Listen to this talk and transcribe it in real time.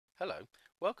Hello,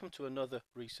 welcome to another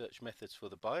Research Methods for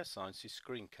the Biosciences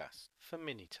screencast for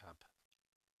Minitab.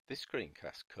 This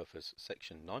screencast covers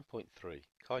section 9.3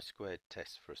 chi-squared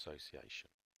test for association.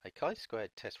 A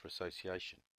chi-squared test for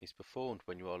association is performed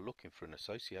when you are looking for an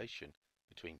association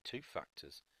between two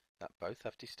factors that both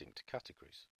have distinct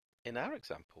categories. In our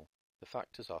example, the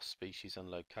factors are species and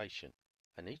location,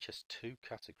 and each has two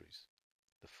categories.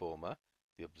 The former,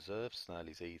 the observed snail,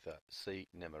 is either C.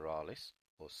 nemoralis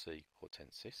or C.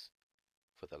 hortensis.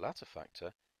 For the latter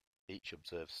factor, each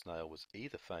observed snail was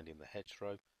either found in the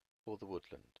hedgerow or the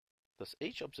woodland. Thus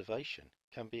each observation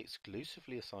can be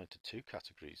exclusively assigned to two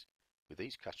categories, with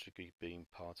each category being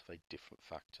part of a different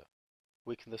factor.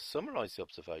 We can thus summarize the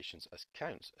observations as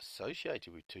counts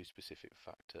associated with two specific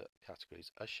factor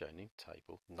categories as shown in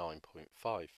table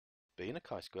 9.5. Being a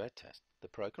chi-squared test, the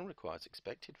program requires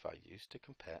expected values to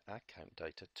compare our count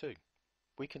data to.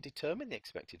 We can determine the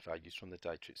expected values from the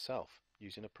data itself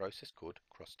using a process called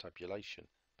cross-tabulation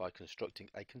by constructing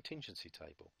a contingency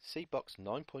table. See box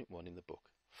 9.1 in the book.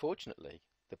 Fortunately,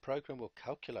 the program will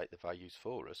calculate the values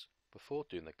for us before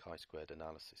doing the chi-squared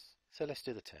analysis. So let's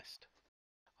do the test.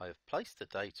 I have placed the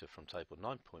data from table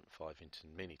 9.5 into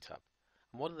Minitab,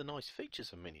 and one of the nice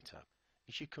features of Minitab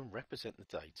is you can represent the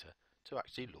data to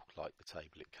actually look like the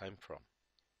table it came from.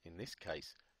 In this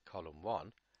case, column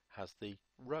 1 has the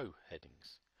row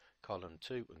headings. Column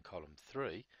 2 and column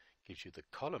 3 gives you the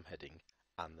column heading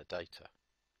and the data.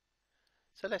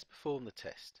 So let's perform the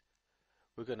test.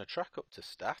 We're going to track up to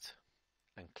Stat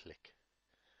and click.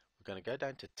 We're going to go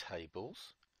down to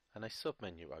Tables and a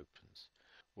submenu opens.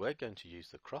 We're going to use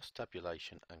the cross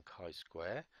tabulation and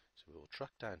chi-square, so we'll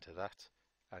track down to that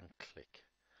and click.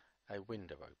 A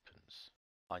window opens.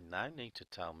 I now need to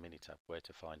tell Minitab where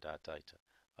to find our data.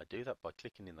 I do that by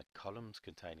clicking in the columns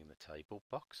containing the table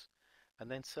box and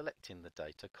then selecting the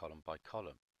data column by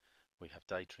column. We have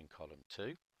data in column 2,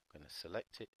 I'm going to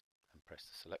select it and press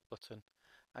the select button,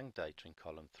 and data in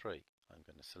column 3, I'm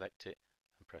going to select it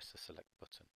and press the select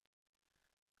button.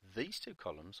 These two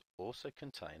columns also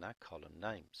contain our column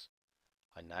names.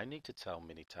 I now need to tell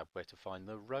Minitab where to find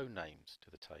the row names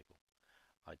to the table.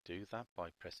 I do that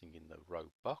by pressing in the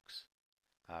row box.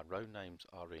 Our row names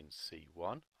are in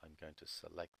C1. I'm going to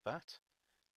select that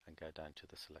and go down to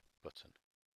the select button.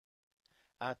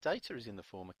 Our data is in the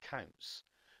form of counts,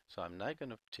 so I'm now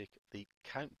going to tick the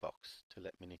count box to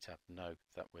let Minitab know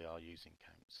that we are using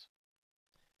counts.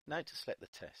 Now to select the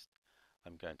test,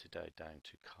 I'm going to go down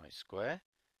to chi-square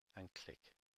and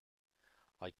click.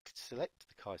 I select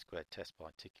the chi-square test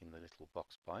by ticking the little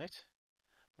box by it,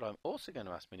 but I'm also going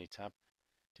to ask Minitab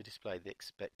to display the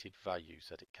expected values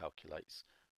that it calculates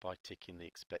by ticking the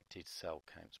expected cell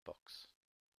counts box.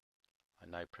 I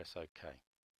now press OK.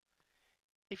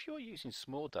 If you are using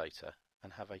small data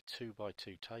and have a 2 by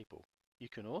 2 table, you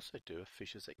can also do a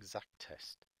Fisher's exact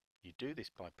test. You do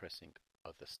this by pressing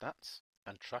Other Stats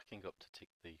and tracking up to tick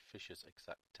the Fisher's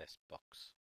exact test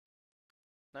box.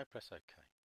 Now press OK.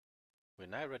 We're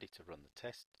now ready to run the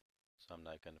test, so I'm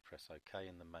now going to press OK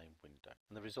in the main window,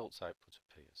 and the results output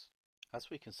appears.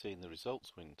 As we can see in the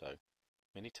results window,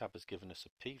 Minitab has given us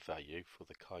a p-value for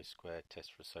the chi-square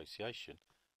test for association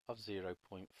of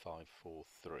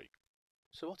 0.543.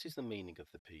 So what is the meaning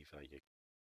of the p-value?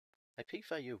 A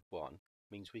p-value of 1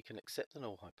 means we can accept the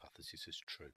null hypothesis as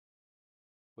true,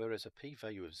 whereas a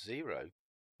p-value of 0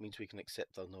 means we can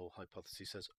accept the null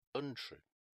hypothesis as untrue.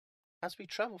 As we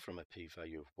travel from a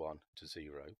p-value of 1 to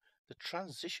 0, the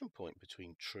transition point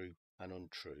between true and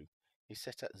untrue is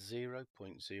set at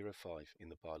 0.05 in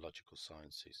the biological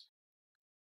sciences.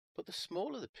 But the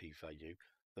smaller the p-value,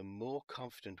 the more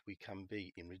confident we can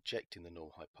be in rejecting the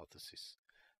null hypothesis.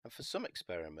 And for some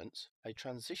experiments, a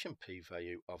transition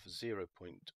p-value of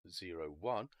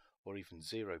 0.01 or even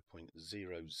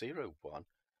 0.001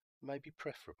 may be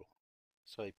preferable.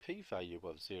 So a p-value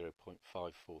of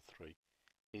 0.543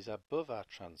 is above our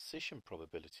transition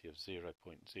probability of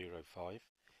 0.05,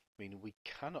 meaning we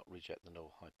cannot reject the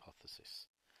null hypothesis,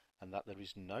 and that there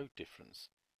is no difference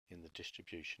in the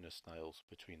distribution of snails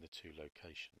between the two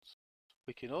locations.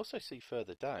 We can also see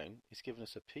further down it's given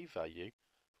us a p-value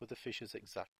for the Fisher's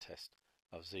exact test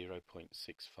of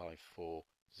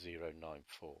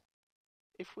 0.654094.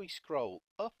 If we scroll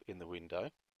up in the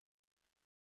window,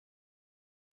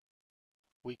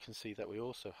 we can see that we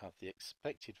also have the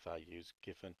expected values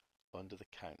given under the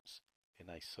counts in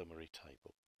a summary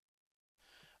table.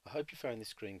 I hope you found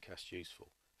this screencast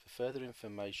useful. For further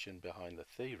information behind the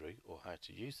theory or how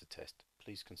to use the test,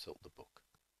 please consult the book.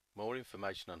 More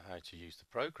information on how to use the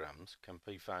programs can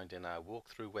be found in our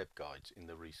walkthrough web guides in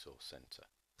the Resource Centre.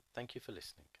 Thank you for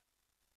listening.